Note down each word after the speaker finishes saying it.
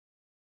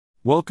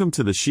Welcome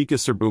to the Shika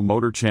Serbu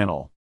Motor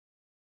channel.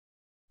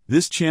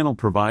 This channel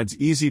provides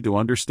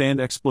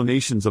easy-to-understand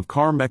explanations of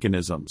car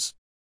mechanisms.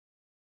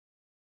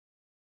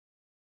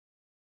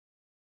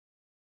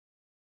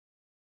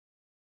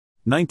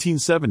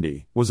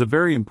 "1970 was a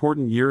very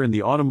important year in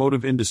the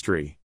automotive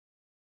industry.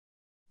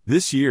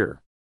 This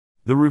year,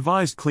 the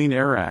revised Clean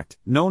Air Act,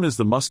 known as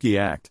the Muskie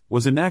Act,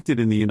 was enacted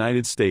in the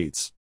United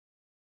States.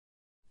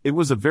 It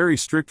was a very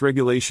strict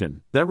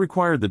regulation that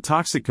required the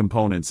toxic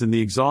components in the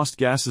exhaust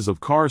gases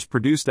of cars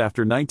produced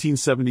after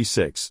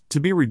 1976 to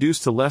be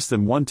reduced to less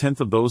than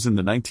 1/10 of those in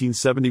the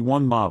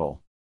 1971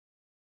 model.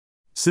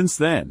 Since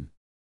then,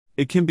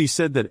 it can be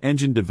said that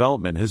engine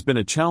development has been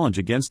a challenge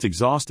against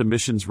exhaust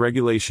emissions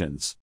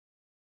regulations.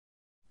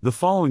 The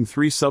following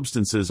three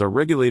substances are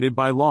regulated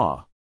by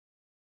law: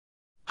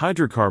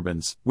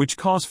 hydrocarbons, which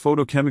cause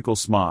photochemical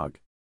smog;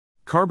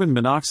 carbon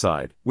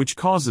monoxide, which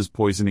causes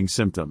poisoning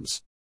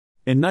symptoms;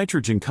 and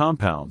nitrogen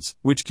compounds,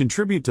 which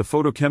contribute to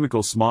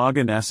photochemical smog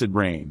and acid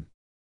rain.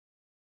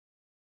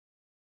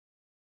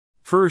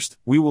 First,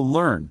 we will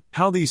learn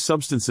how these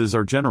substances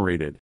are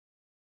generated.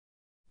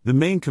 The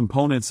main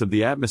components of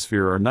the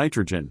atmosphere are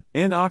nitrogen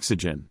and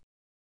oxygen.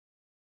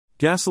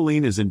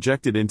 Gasoline is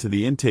injected into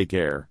the intake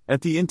air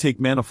at the intake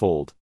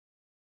manifold.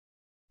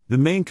 The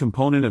main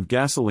component of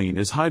gasoline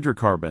is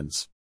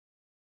hydrocarbons.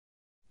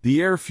 The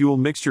air-fuel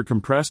mixture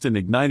compressed and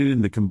ignited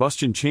in the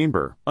combustion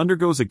chamber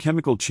undergoes a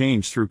chemical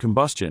change through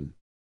combustion.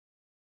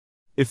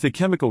 If the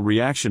chemical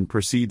reaction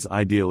proceeds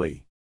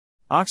ideally,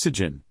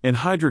 oxygen and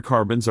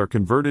hydrocarbons are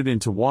converted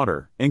into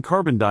water and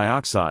carbon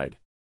dioxide.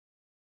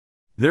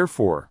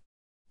 Therefore,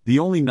 the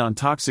only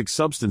non-toxic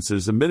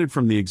substances emitted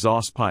from the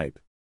exhaust pipe: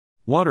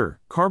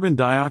 water, carbon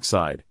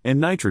dioxide, and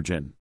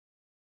nitrogen.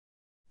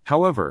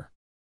 However,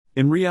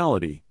 in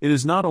reality, it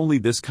is not only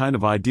this kind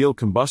of ideal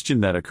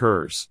combustion that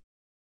occurs.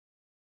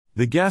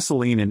 The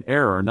gasoline and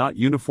air are not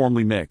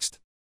uniformly mixed,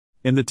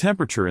 and the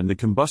temperature in the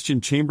combustion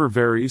chamber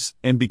varies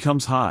and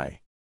becomes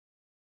high.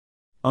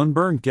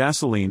 Unburned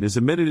gasoline is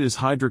emitted as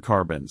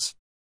hydrocarbons.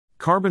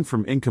 Carbon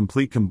from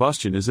incomplete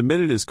combustion is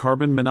emitted as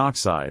carbon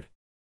monoxide,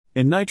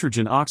 and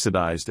nitrogen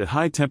oxidized at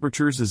high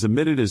temperatures is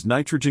emitted as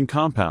nitrogen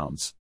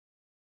compounds.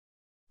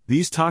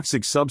 These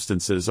toxic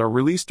substances are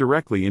released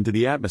directly into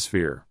the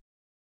atmosphere.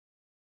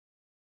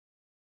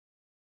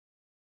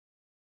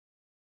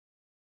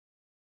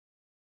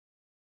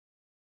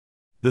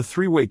 The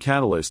three-way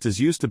catalyst is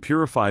used to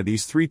purify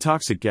these three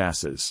toxic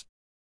gases.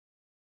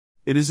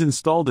 It is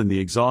installed in the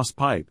exhaust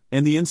pipe,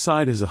 and the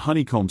inside is a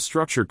honeycomb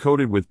structure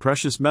coated with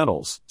precious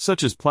metals,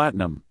 such as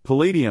platinum,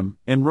 palladium,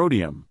 and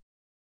rhodium.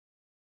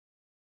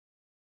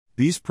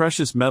 These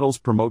precious metals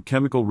promote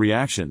chemical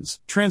reactions,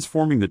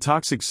 transforming the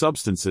toxic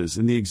substances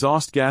in the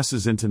exhaust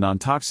gases into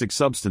non-toxic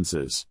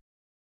substances.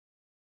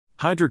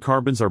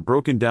 Hydrocarbons are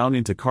broken down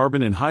into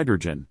carbon and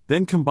hydrogen,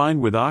 then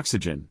combined with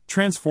oxygen,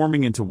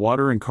 transforming into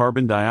water and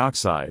carbon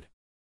dioxide.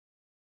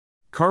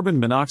 Carbon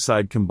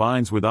monoxide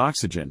combines with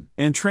oxygen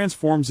and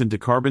transforms into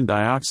carbon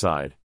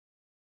dioxide.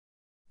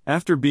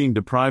 After being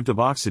deprived of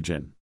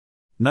oxygen,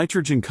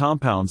 nitrogen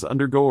compounds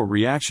undergo a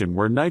reaction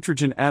where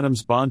nitrogen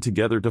atoms bond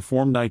together to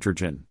form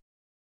nitrogen.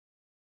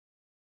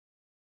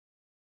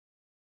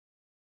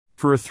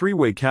 For a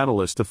three-way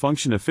catalyst to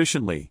function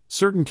efficiently,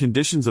 certain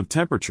conditions of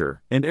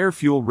temperature and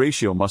air-fuel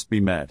ratio must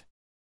be met.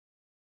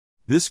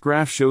 This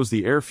graph shows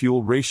the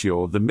air-fuel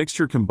ratio of the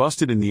mixture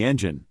combusted in the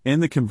engine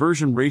and the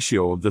conversion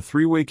ratio of the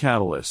three-way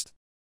catalyst.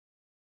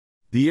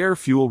 The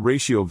air-fuel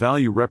ratio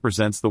value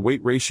represents the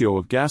weight ratio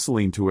of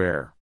gasoline to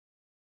air.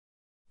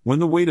 When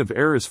the weight of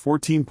air is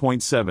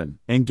 14.7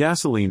 and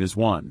gasoline is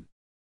 1,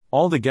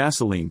 all the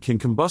gasoline can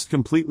combust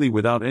completely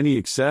without any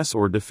excess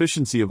or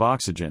deficiency of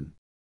oxygen.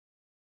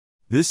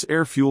 This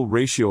air-fuel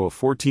ratio of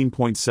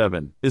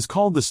 14.7 is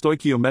called the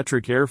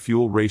stoichiometric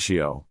air-fuel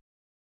ratio.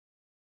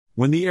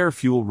 When the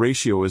air-fuel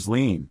ratio is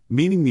lean,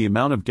 meaning the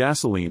amount of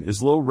gasoline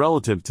is low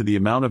relative to the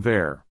amount of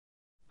air,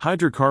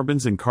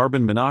 hydrocarbons and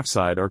carbon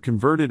monoxide are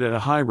converted at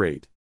a high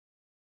rate.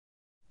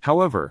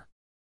 However,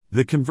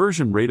 the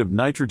conversion rate of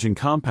nitrogen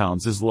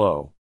compounds is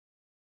low.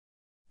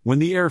 When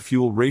the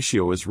air-fuel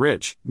ratio is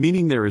rich,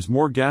 meaning there is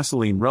more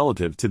gasoline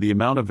relative to the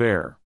amount of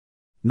air,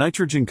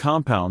 nitrogen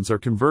compounds are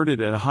converted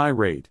at a high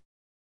rate.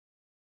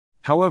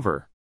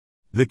 However,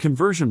 the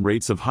conversion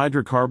rates of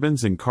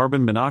hydrocarbons and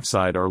carbon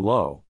monoxide are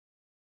low.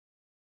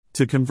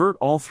 To convert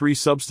all three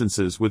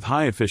substances with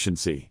high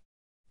efficiency,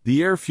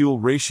 the air-fuel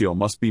ratio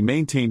must be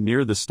maintained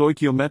near the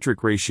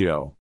stoichiometric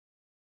ratio.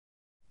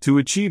 To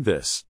achieve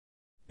this,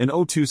 an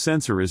O2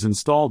 sensor is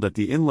installed at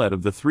the inlet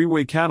of the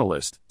three-way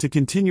catalyst to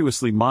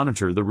continuously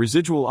monitor the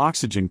residual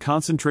oxygen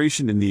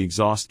concentration in the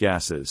exhaust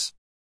gases.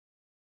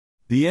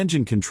 The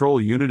engine control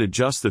unit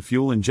adjusts the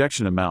fuel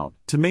injection amount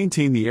to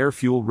maintain the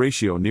air-fuel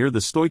ratio near the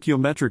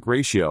stoichiometric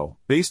ratio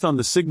based on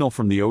the signal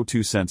from the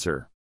O2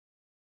 sensor.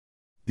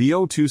 The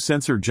O2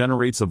 sensor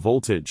generates a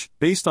voltage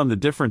based on the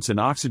difference in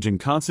oxygen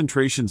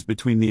concentrations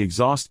between the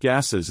exhaust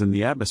gases and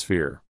the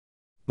atmosphere,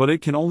 but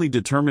it can only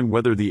determine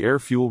whether the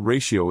air-fuel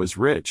ratio is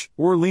rich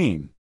or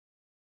lean.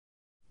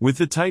 With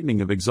the tightening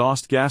of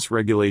exhaust gas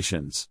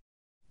regulations,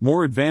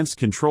 more advanced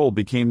control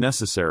became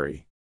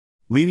necessary,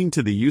 leading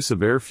to the use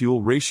of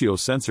air-fuel ratio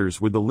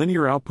sensors with the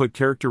linear output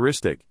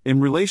characteristic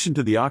in relation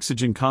to the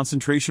oxygen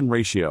concentration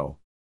ratio.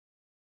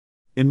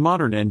 In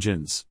modern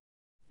engines,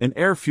 an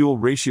air-fuel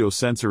ratio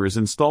sensor is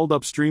installed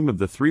upstream of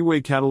the three-way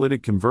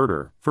catalytic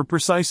converter for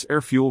precise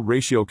air-fuel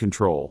ratio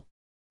control,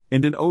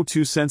 and an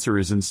O2 sensor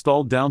is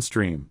installed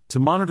downstream to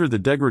monitor the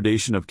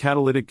degradation of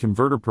catalytic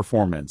converter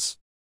performance.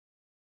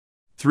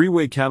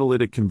 Three-way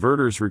catalytic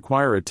converters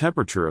require a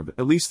temperature of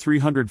at least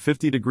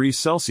 350 degrees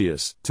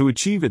Celsius to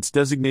achieve its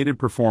designated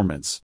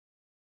performance.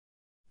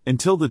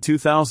 Until the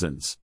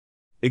 2000s,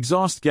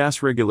 exhaust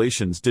gas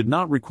regulations did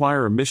not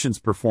require emissions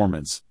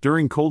performance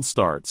during cold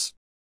starts.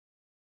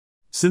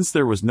 Since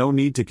there was no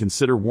need to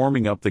consider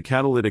warming up the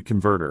catalytic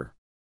converter,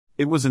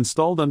 it was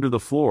installed under the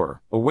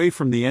floor, away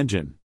from the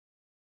engine.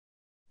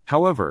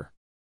 However,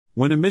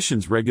 when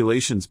emissions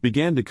regulations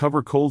began to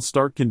cover cold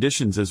start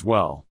conditions as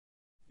well,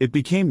 it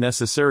became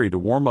necessary to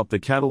warm up the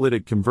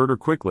catalytic converter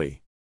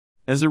quickly.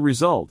 As a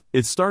result,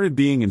 it started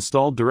being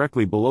installed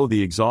directly below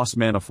the exhaust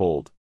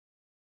manifold.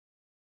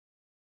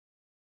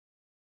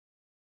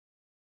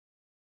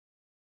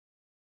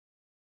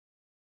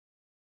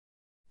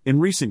 In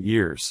recent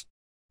years,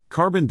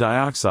 carbon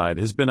dioxide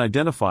has been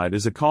identified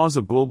as a cause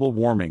of global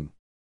warming,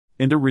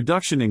 and a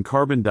reduction in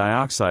carbon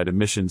dioxide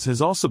emissions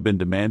has also been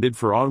demanded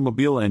for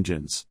automobile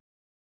engines.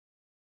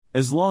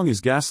 As long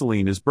as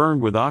gasoline is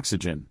burned with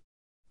oxygen,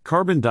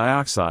 carbon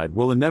dioxide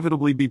will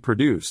inevitably be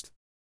produced.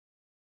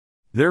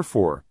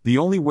 Therefore, the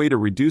only way to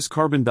reduce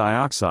carbon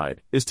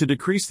dioxide is to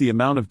decrease the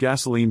amount of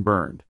gasoline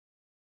burned.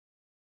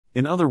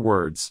 In other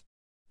words,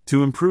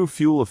 to improve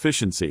fuel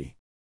efficiency.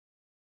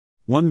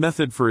 One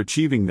method for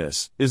achieving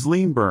this is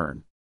lean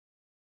burn.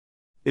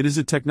 It is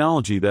a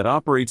technology that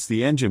operates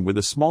the engine with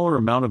a smaller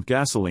amount of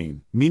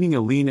gasoline, meaning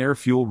a lean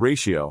air-fuel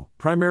ratio,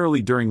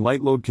 primarily during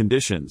light load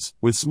conditions,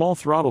 with small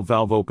throttle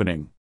valve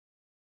opening.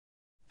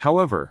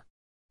 However,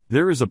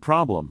 there is a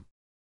problem.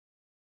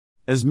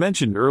 As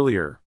mentioned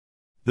earlier,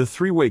 the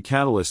three-way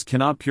catalyst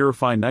cannot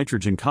purify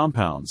nitrogen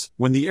compounds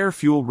when the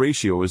air-fuel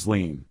ratio is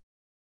lean.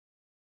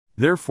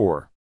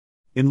 Therefore,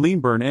 in lean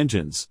burn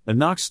engines, a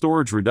NOx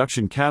storage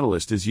reduction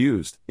catalyst is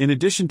used, in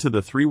addition to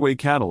the three-way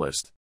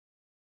catalyst.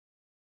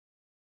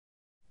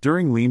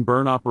 During lean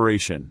burn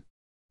operation,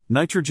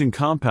 nitrogen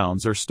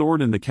compounds are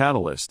stored in the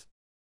catalyst.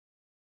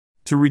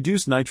 To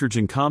reduce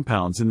nitrogen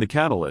compounds in the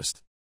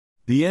catalyst,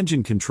 the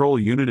engine control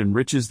unit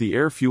enriches the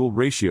air-fuel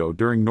ratio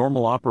during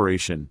normal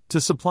operation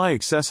to supply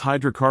excess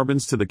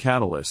hydrocarbons to the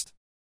catalyst.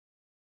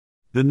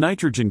 The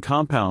nitrogen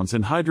compounds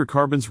and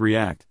hydrocarbons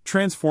react,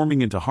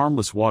 transforming into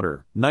harmless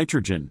water,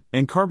 nitrogen,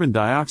 and carbon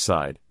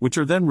dioxide, which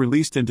are then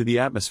released into the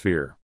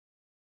atmosphere.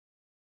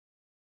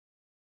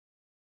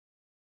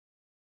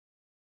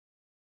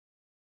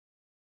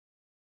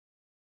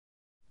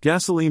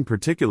 Gasoline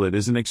particulate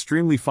is an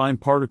extremely fine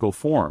particle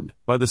formed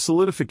by the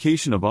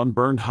solidification of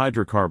unburned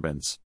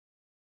hydrocarbons.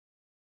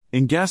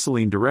 In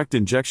gasoline direct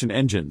injection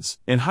engines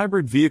and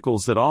hybrid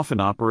vehicles that often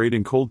operate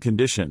in cold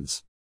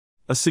conditions,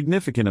 a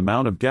significant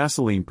amount of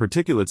gasoline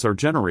particulates are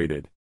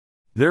generated.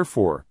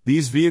 Therefore,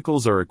 these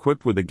vehicles are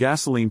equipped with a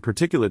gasoline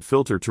particulate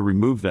filter to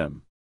remove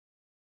them.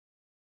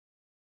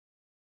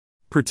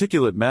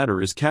 Particulate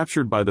matter is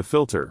captured by the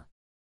filter.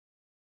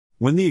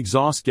 When the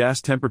exhaust gas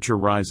temperature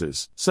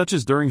rises, such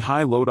as during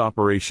high load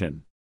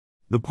operation,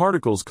 the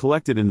particles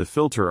collected in the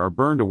filter are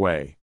burned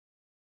away.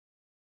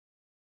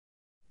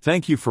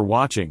 Thank you for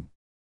watching.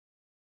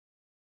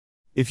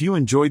 If you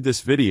enjoyed this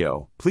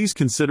video, please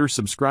consider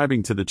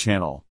subscribing to the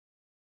channel.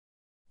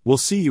 We'll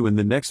see you in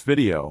the next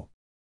video.